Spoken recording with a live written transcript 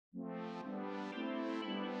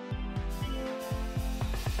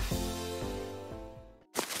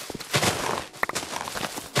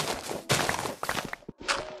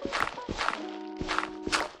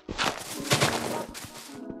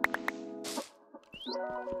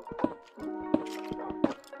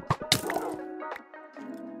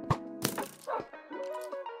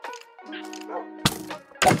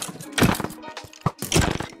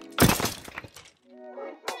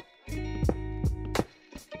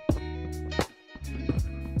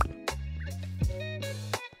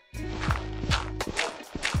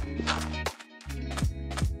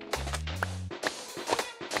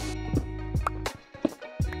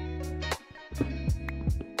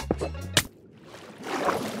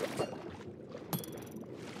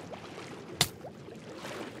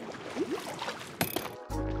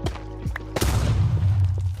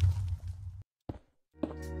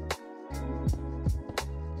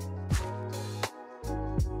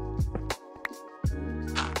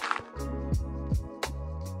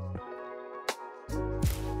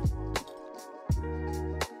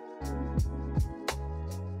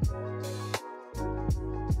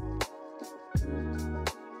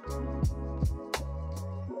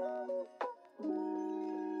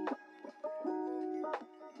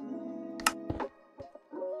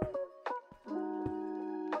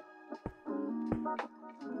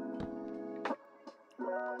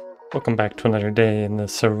Welcome back to another day in the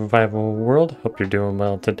survival world. Hope you're doing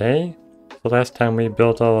well today. So last time we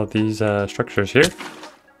built all of these structures here,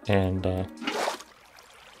 and that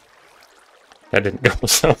didn't go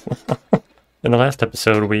so well. In the last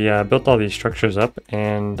episode we built all these structures up,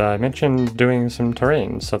 and I mentioned doing some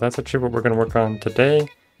terrain. So that's actually what we're going to work on today,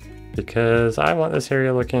 because I want this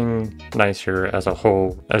area looking nicer as a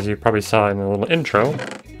whole. As you probably saw in the little intro,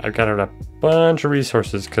 I've got a bunch of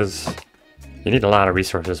resources, because you need a lot of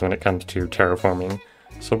resources when it comes to terraforming.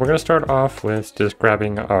 So we're going to start off with just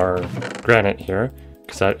grabbing our granite here,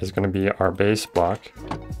 because that is going to be our base block.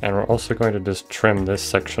 And we're also going to just trim this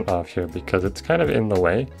section off here, because it's kind of in the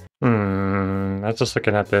way. I was just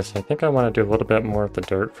looking at this. I think I want to do a little bit more of the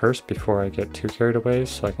dirt first before I get too carried away,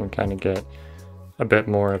 so I can kind of get a bit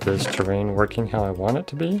more of this terrain working how I want it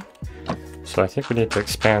to be. So I think we need to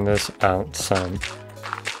expand this out some,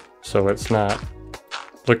 so it's not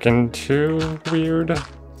looking too weird.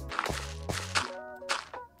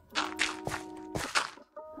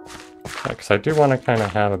 Because I do want to kind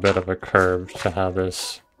of have a bit of a curve to how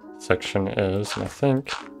this section is, and I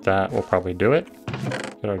think that will probably do it.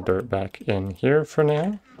 Get our dirt back in here for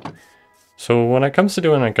now. So when it comes to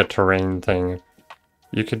doing like a terrain thing,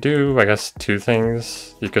 you could do, I guess, two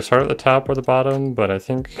things. You could start at the top or the bottom, but I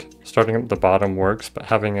think starting at the bottom works, but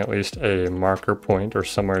having at least a marker point or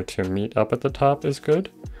somewhere to meet up at the top is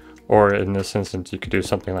good. Or in this instance, you could do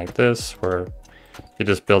something like this, where you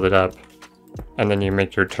just build it up, and then you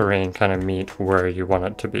make your terrain kind of meet where you want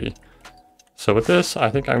it to be. So with this, I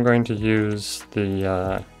think I'm going to use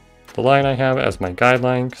the line I have as my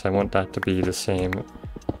guideline, because I want that to be the same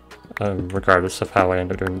regardless of how I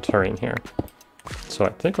end up doing the terrain here. So I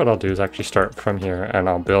think what I'll do is actually start from here, and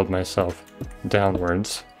I'll build myself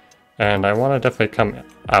downwards. And I want to definitely come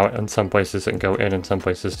out in some places and go in some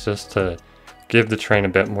places, just to give the terrain a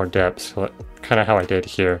bit more depth, so kind of how I did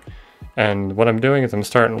here. And what I'm doing is I'm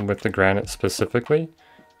starting with the granite specifically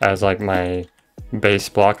as like my base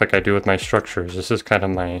block, like I do with my structures. This is kind of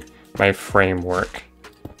my framework.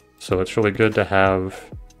 So it's really good to have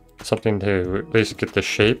something to at least get the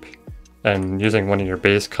shape. And using one of your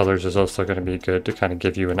base colors is also going to be good to kind of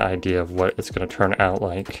give you an idea of what it's going to turn out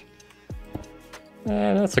like.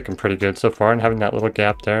 And that's looking pretty good so far, and having that little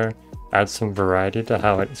gap there adds some variety to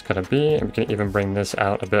how it's going to be. And we can even bring this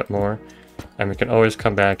out a bit more, and we can always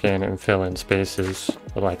come back in and fill in spaces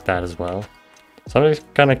like that as well. So I'm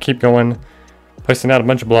just going to keep going, placing out a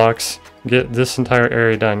bunch of blocks, get this entire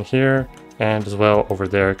area done here, and as well over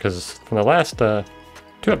there, because from the last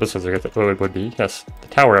two episodes ago, it would be, yes, the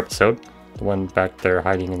tower episode, the one back there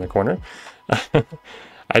hiding in the corner.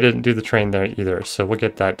 I didn't do the train there either, so we'll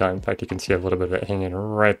get that done. In fact, you can see a little bit of it hanging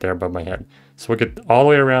right there above my head. So we'll get all the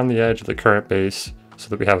way around the edge of the current base so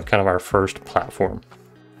that we have kind of our first platform.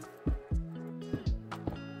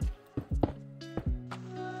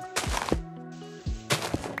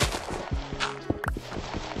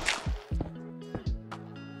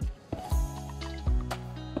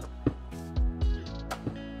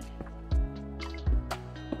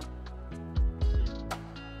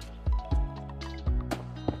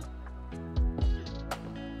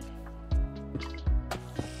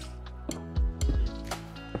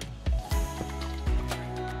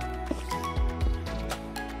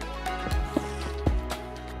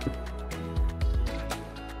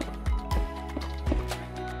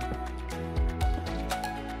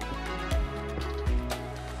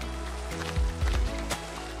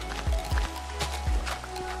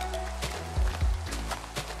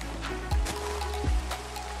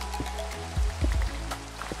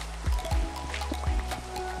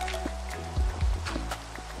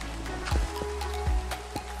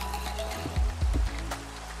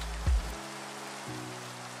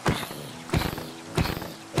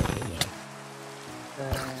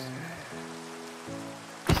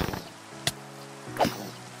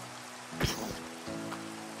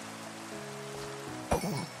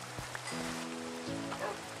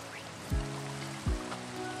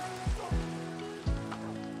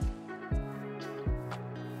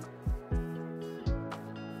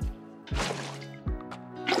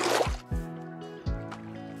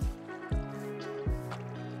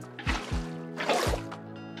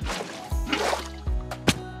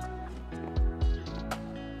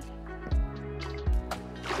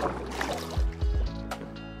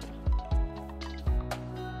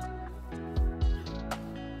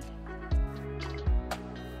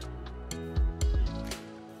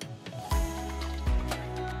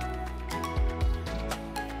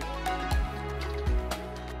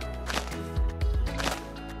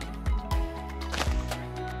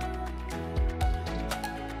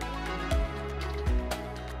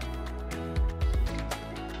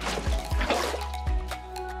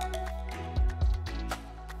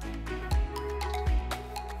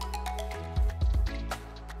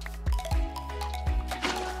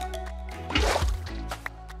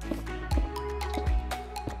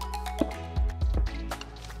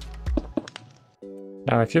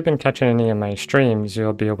 Now, if you've been catching any of my streams,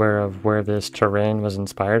 you'll be aware of where this terrain was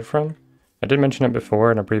inspired from. I did mention it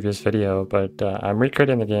before in a previous video, but I'm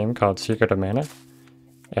recreating the game called Secret of Mana,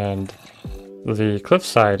 and the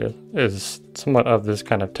cliffside is somewhat of this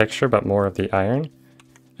kind of texture, but more of the iron.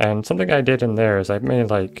 And something I did in there is I made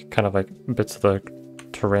kind of bits of the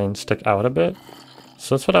terrain stick out a bit.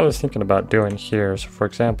 So that's what I was thinking about doing here. So for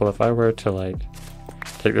example, if I were to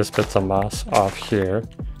take this bits of moss off here,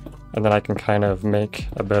 and then I can kind of make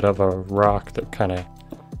a bit of a rock that kind of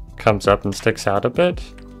comes up and sticks out a bit.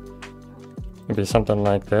 Maybe something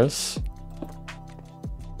like this.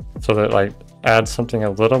 So that adds something a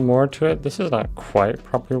little more to it. This is not quite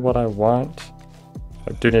probably what I want.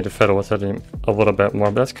 I do need to fiddle with it a little bit more,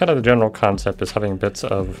 but that's kind of the general concept, is having bits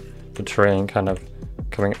of the terrain kind of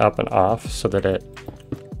coming up and off so that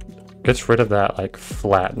it gets rid of that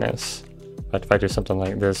flatness. But if I do something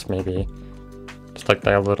like this, maybe just like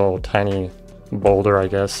that little tiny boulder, I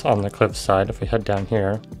guess, on the cliffside. If we head down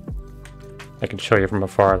here, I can show you from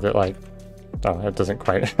afar that oh, it doesn't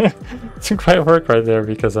quite work right there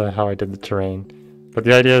because of how I did the terrain. But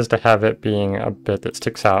the idea is to have it being a bit that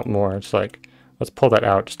sticks out more. It's let's pull that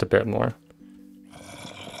out just a bit more.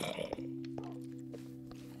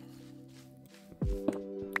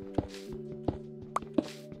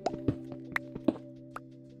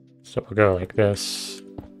 So we'll go like this,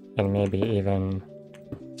 and maybe even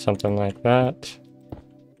something like that.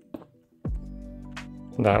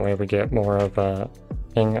 That way we get more of a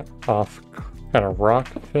hang off kind of rock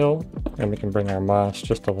fill, and we can bring our moss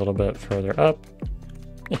just a little bit further up.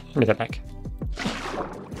 Let me get back.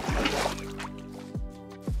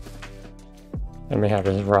 And we have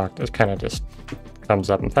this rock that kind of just comes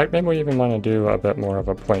up. In fact, maybe we even want to do a bit more of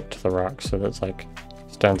a point to the rock so that's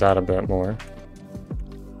stands out a bit more.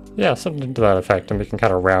 Yeah, something to that effect, and we can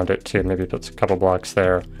kind of round it too. Maybe put a couple blocks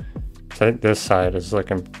there. I think this side is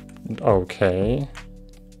looking okay.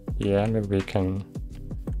 Yeah, maybe we can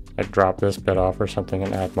drop this bit off or something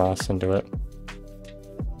and add moss into it.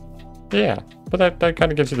 Yeah, but that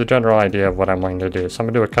kind of gives you the general idea of what I'm wanting to do. So I'm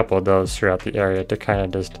going to do a couple of those throughout the area to kind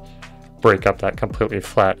of just break up that completely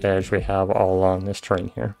flat edge we have all along this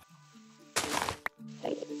terrain here.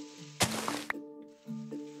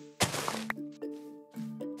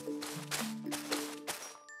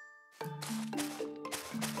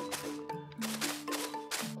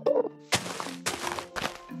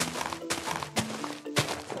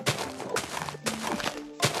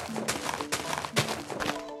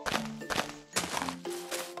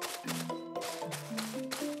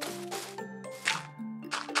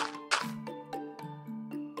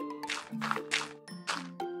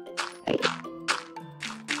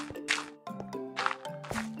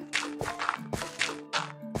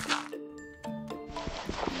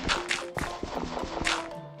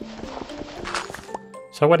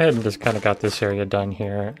 So I went ahead and just kind of got this area done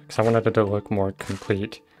here because I wanted it to look more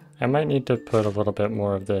complete. I might need to put a little bit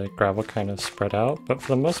more of the gravel kind of spread out, but for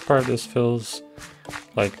the most part this feels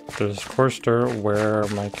like there's coarse dirt where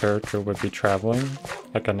my character would be traveling,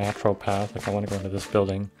 like a natural path. Like I want to go into this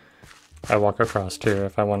building, I walk across here.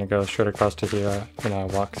 If I want to go straight across to here, I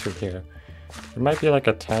walk through here. There might be a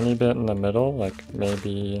tiny bit in the middle,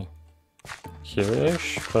 maybe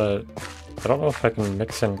here-ish, but I don't know if I can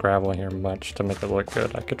mix in gravel here much to make it look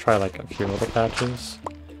good. I could try a few little patches,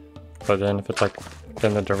 but then if it's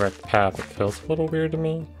in the direct path, it feels a little weird to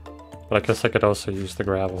me. But I guess I could also use the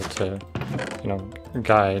gravel to,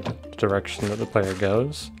 guide the direction that the player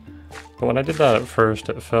goes. But when I did that at first,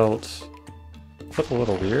 it felt a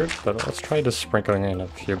little weird, but let's try just sprinkling in a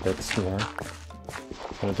few bits more.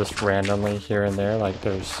 Kind of just randomly here and there, like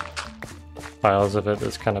there's piles of it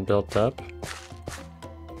that's kind of built up.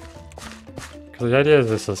 Because the idea is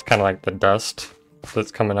this is kind of like the dust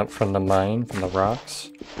that's coming up from the mine, from the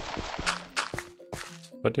rocks.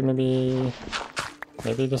 But do maybe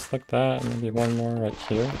just like that, and maybe one more right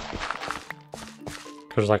here.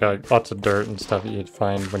 There's like lots of dirt and stuff that you'd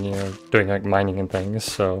find when you're doing like mining and things,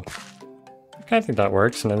 so I kind of think that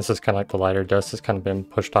works. And then this is kind of like the lighter dust that's kind of been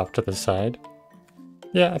pushed off to the side.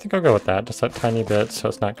 Yeah, I think I'll go with that, just that tiny bit, so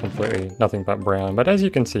it's not completely nothing but brown. But as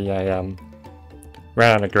you can see, I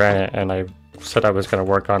ran out of granite, and I said I was going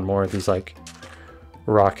to work on more of these like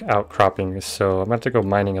rock outcroppings, so I'm going to have to go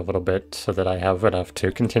mining a little bit so that I have enough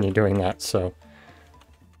to continue doing that. So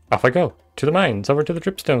off I go, to the mines, over to the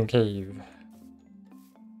dripstone cave.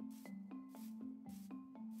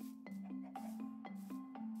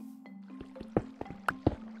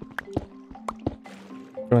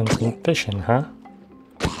 Doing some fishing, huh?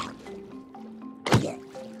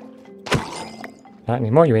 Not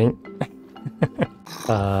anymore, you ain't.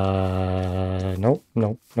 Nope,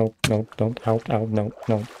 don't, out,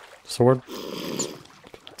 nope. Sword.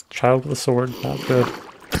 Child with a sword, not good.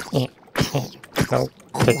 Nope,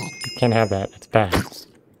 can't have that, it's bad.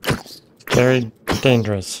 It's very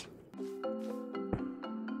dangerous.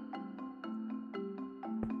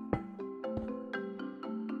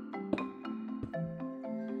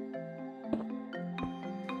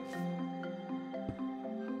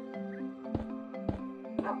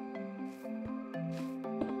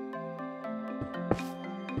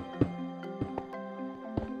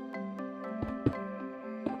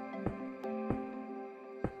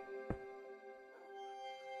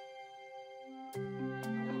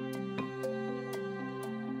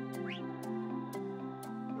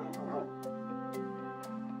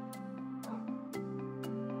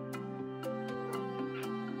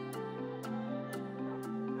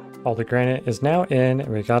 All the granite is now in, and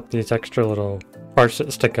we got these extra little parts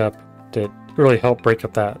that stick up that really help break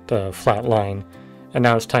up that flat line. And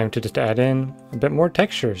now it's time to just add in a bit more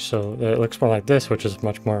texture so that it looks more like this, which is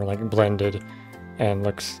much more like blended and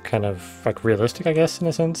looks kind of like realistic, I guess, in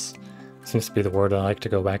a sense. Seems to be the word I like to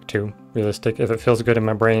go back to. Realistic. If it feels good in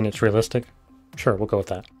my brain, it's realistic. Sure, we'll go with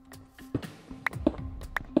that.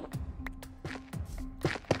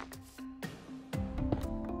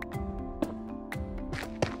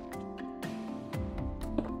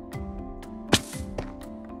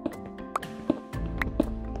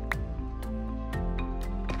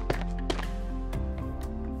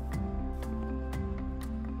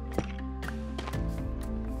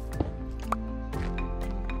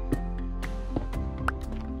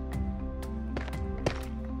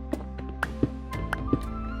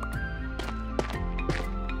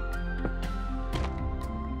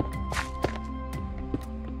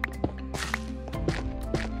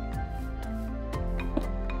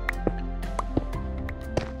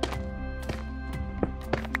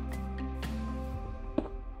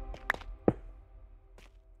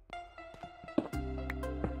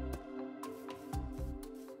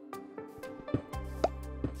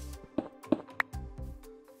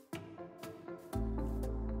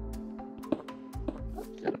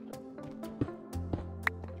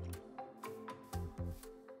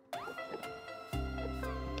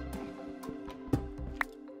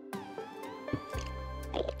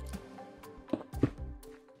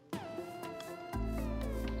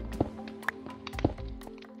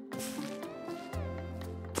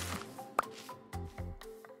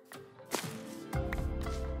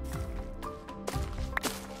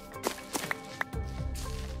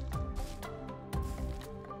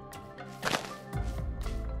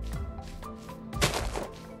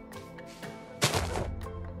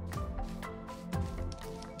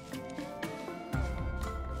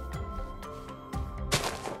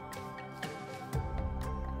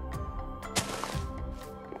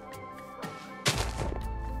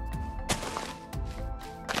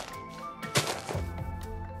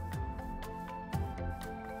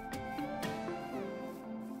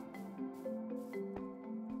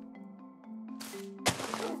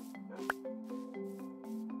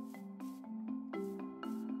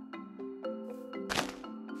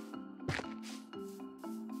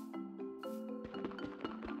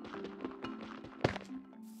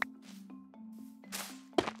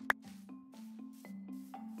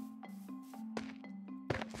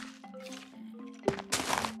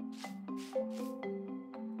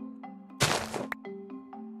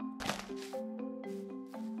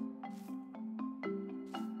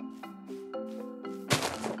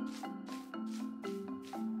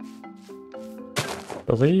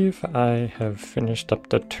 believe I have finished up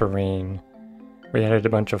the terrain. We added a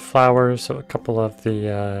bunch of flowers, so a couple of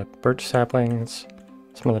the birch saplings,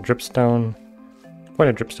 some of the dripstone,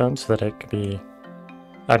 pointed dripstone so that it could be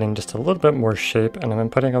adding just a little bit more shape, and I've been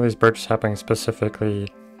putting all these birch saplings specifically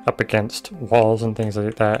up against walls and things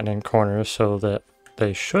like that and in corners so that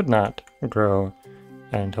they should not grow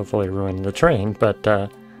and hopefully ruin the terrain. But I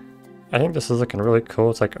think this is looking really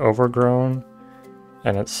cool. It's like overgrown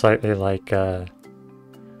and it's slightly like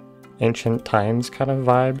ancient times kind of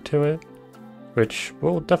vibe to it, which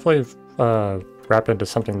will definitely wrap into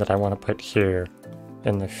something that I want to put here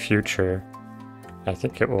in the future. I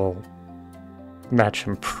think it will match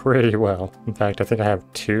him pretty well. In fact, I think I have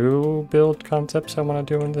 2 build concepts I want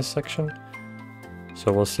to do in this section.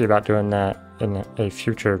 So we'll see about doing that in a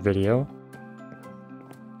future video.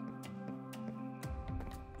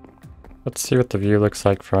 Let's see what the view looks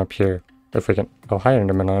like from up here. If we can... Oh, hi,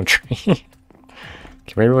 Enderman on a tree.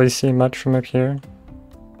 Can we really see much from up here?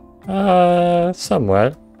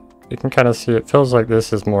 Somewhat. You can kind of see it feels like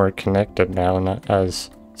this is more connected now, not as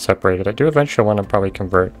separated. I do eventually want to probably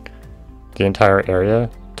convert the entire area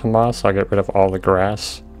to moss, so I'll get rid of all the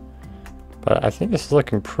grass. But I think this is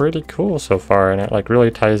looking pretty cool so far, and it like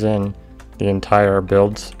really ties in the entire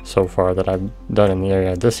builds so far that I've done in the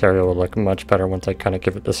area. This area will look much better once I kind of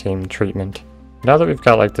give it the same treatment. Now that we've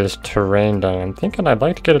got like this terrain done, I'm thinking I'd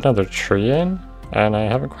like to get another tree in, and I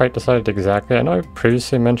haven't quite decided exactly. I know I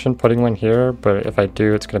previously mentioned putting one here, but if I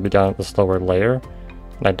do, it's going to be down at this lower layer.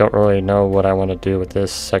 And I don't really know what I want to do with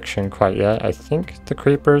this section quite yet. I think the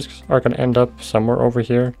creepers are going to end up somewhere over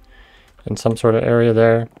here in some sort of area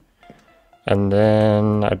there. And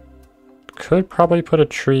then I could probably put a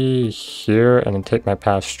tree here and then take my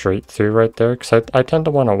path straight through right there, because I tend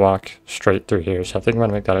to want to walk straight through here. So I think I'm going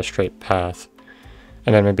to make that a straight path.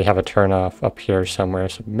 And then maybe have a turn off up here somewhere.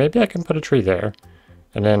 So maybe I can put a tree there.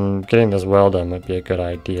 And then getting this well done would be a good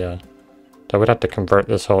idea. So I would have to convert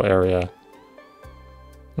this whole area.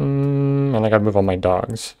 And I gotta move all my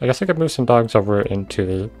dogs. I guess I could move some dogs over into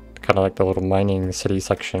the kind of like the little mining city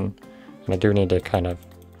section. And I do need to kind of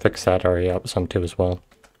fix that area up some too as well.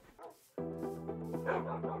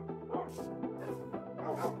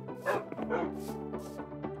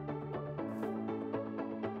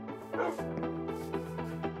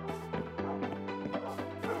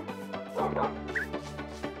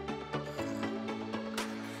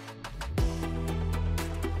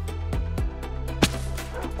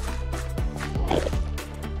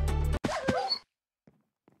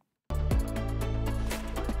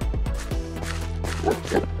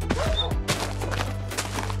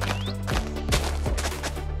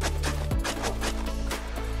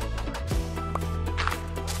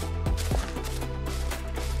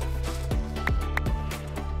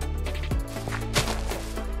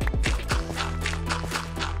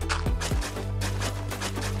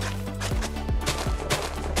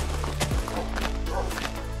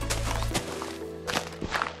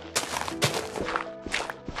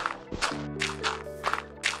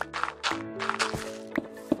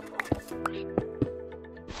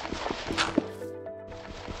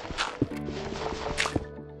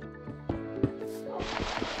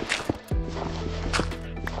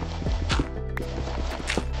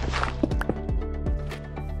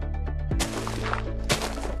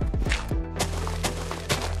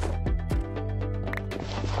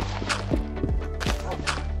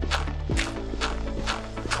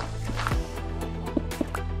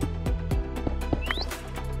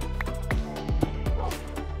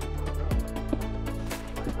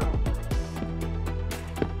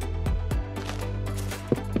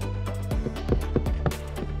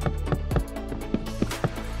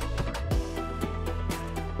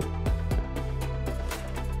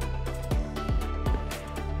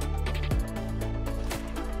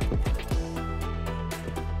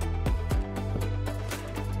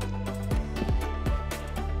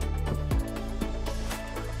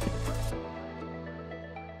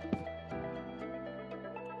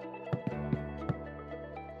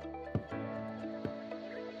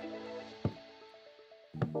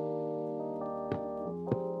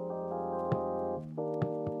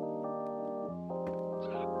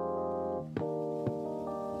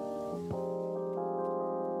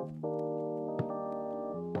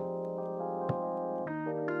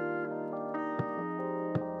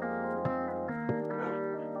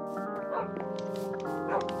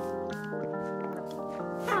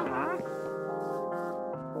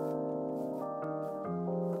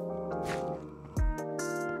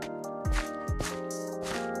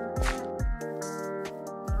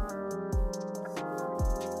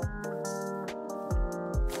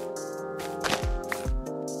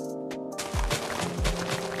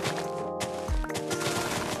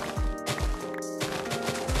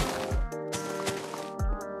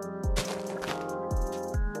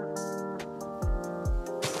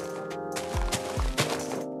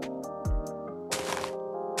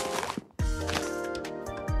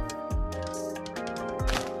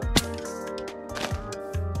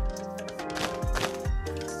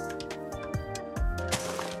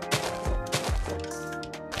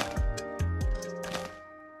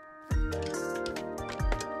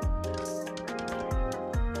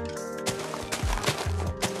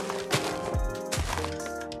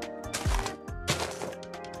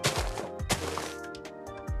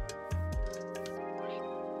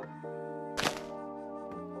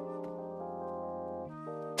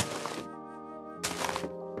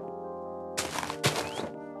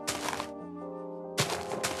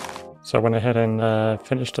 So I went ahead and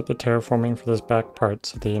finished up the terraforming for this back part,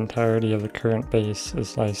 so the entirety of the current base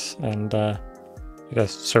is nice and I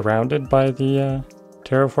guess surrounded by the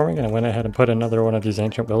terraforming, and I went ahead and put another one of these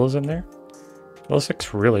ancient willows in there. This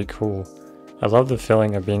looks really cool. I love the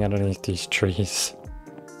feeling of being underneath these trees.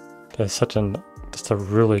 There's just a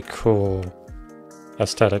really cool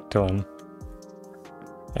aesthetic to them.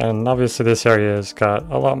 And obviously this area has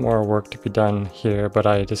got a lot more work to be done here, but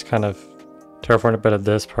I just kind of terraformed a bit of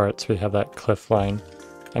this part so we have that cliff line.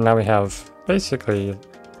 And now we have basically,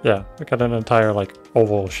 yeah, we got an entire like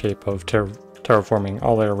oval shape of terraforming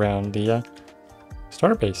all the way around the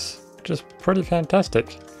starter base, which is pretty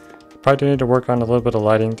fantastic. Probably do need to work on a little bit of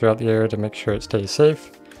lighting throughout the area to make sure it stays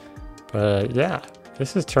safe. But yeah,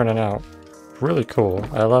 this is turning out really cool.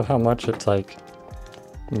 I love how much it's like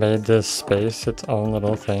made this space its own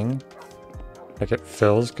little thing. Like it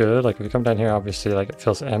feels good. Like if you come down here, obviously like it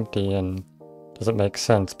feels empty and doesn't make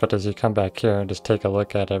sense. But as you come back here and just take a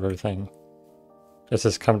look at everything, it's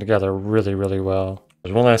just come together really, really well.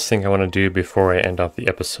 There's one last thing I want to do before I end off the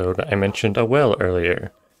episode. I mentioned a well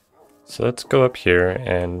earlier. So let's go up here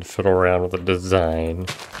and fiddle around with the design.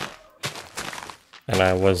 And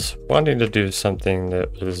I was wanting to do something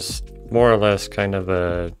that was more or less kind of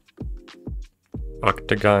a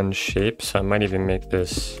octagon shape, so I might even make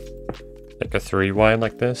this like a 3 wide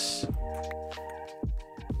like this.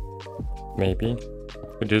 Maybe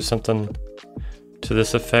we do something to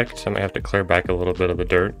this effect. I might have to clear back a little bit of the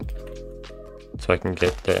dirt so I can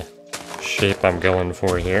get the shape I'm going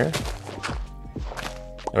for here.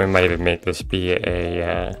 And we might even make this be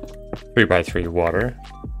a 3x3 water.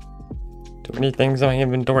 Too many things on my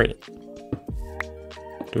inventory.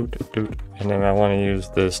 And then I want to use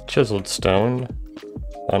this chiseled stone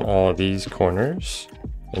on all of these corners.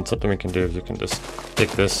 And something we can do is you can just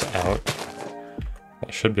take this out. I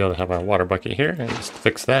should be able to have my water bucket here and just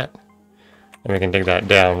fix that. And we can dig that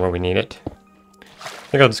down where we need it. I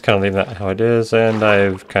think I'll just kind of leave that how it is, and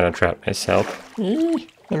I've kind of trapped myself. Eee,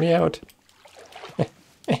 let me out. There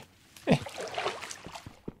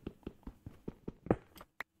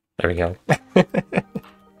we go.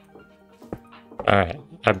 Alright,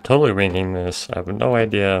 I'm totally winging this. I have no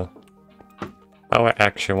idea how I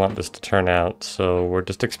actually want this to turn out, so we're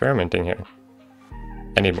just experimenting here.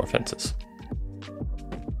 I need more fences.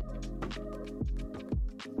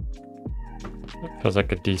 It feels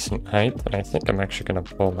like a decent height, and I think I'm actually going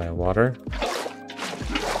to pull my water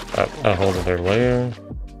up a whole other layer.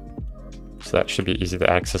 So that should be easy to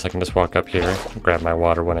access. I can just walk up here and grab my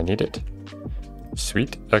water when I need it.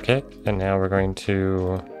 Sweet, okay. And now we're going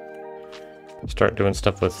to start doing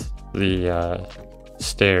stuff with the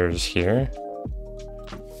stairs here.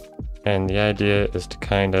 And the idea is to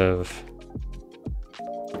kind of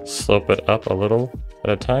slope it up a little at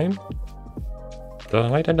a time. Though I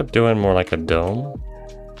might end up doing more like a dome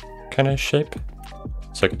kind of shape.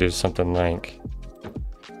 So I could do something like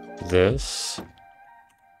this.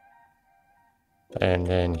 And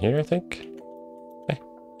then here, I think.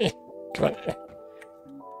 Come on.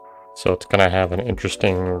 So it's gonna have an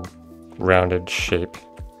interesting rounded shape.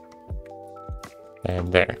 And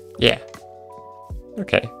there. Yeah.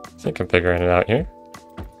 Okay. I think I'm figuring it out here.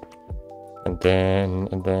 And then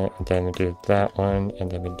we do that one, and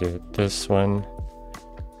then we do this one,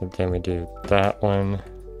 and then we do that one,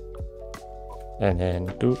 and then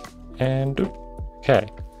doop and doop. Okay.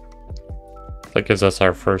 That gives us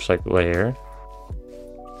our first like layer.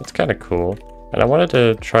 It's kind of cool. And I wanted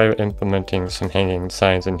to try implementing some hanging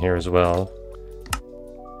signs in here as well.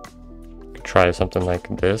 Could try something like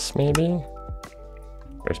this maybe.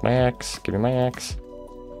 Where's my axe? Give me my axe.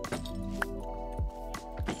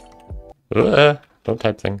 Don't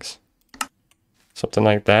type things. Something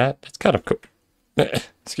like that. It's kind of cool.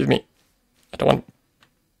 Excuse me. I don't want...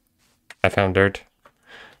 I found dirt.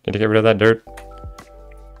 Need to get rid of that dirt.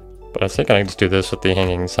 But I think I can just do this with the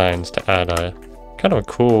hanging signs to add a kind of a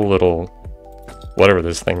cool little whatever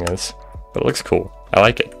this thing is. But it looks cool. I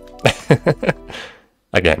like it.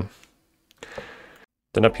 Again.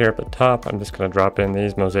 Then up here at the top, I'm just going to drop in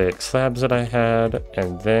these mosaic slabs that I had.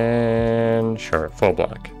 And then, sure, full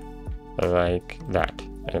block. Like that.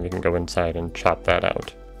 And we can go inside and chop that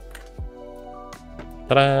out.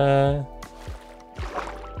 Ta-da!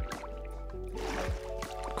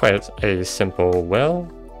 Quite a simple well.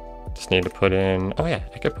 Just need to put in... Oh yeah,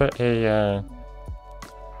 I could put a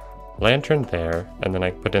lantern there, and then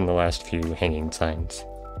I put in the last few hanging signs.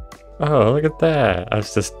 Oh, look at that! I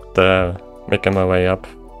was just making my way up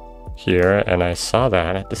here, and I saw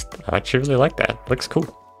that, and I actually really like that. It looks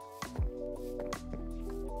cool.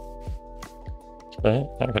 Okay,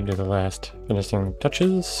 I'm gonna do the last finishing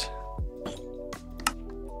touches.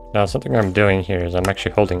 Now something I'm doing here is I'm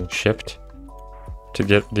actually holding shift to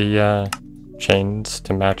get the chains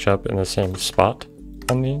to match up in the same spot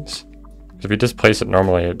on these. If you just place it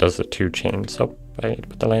normally, it does the 2 chains. So I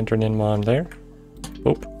put the lantern in while I'm there.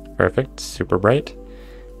 Oop, perfect, super bright.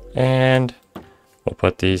 And we'll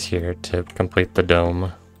put these here to complete the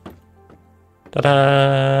dome.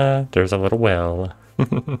 Ta-da! There's a little well.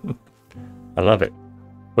 I love it.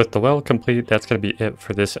 With the well complete, that's going to be it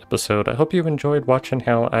for this episode. I hope you enjoyed watching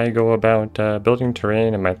how I go about building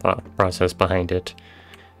terrain and my thought process behind it.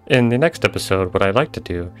 In the next episode, what I'd like to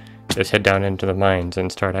do is head down into the mines and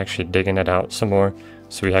start actually digging it out some more,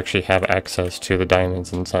 so we actually have access to the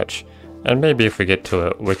diamonds and such. And maybe if we get to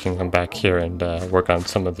it, we can come back here and work on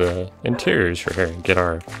some of the interiors for here. Get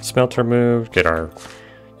our smelter moved, get our,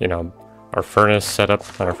 you know, our furnace set up,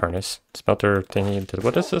 not our furnace, smelter thingy.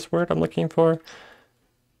 What is this word I'm looking for?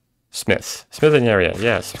 Smithing area,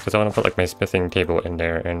 yes, because I want to put like my smithing table in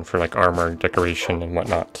there and for like armor decoration and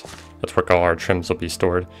whatnot. That's where all our trims will be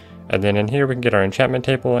stored. And then in here we can get our enchantment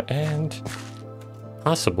table and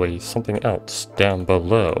possibly something else down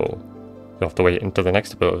below. You'll have to wait until the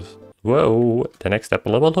next episode. Whoa, the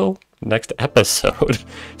next episode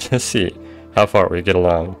to see how far we get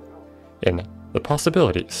along in the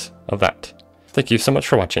possibilities of that. Thank you so much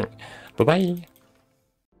for watching. Bye-bye.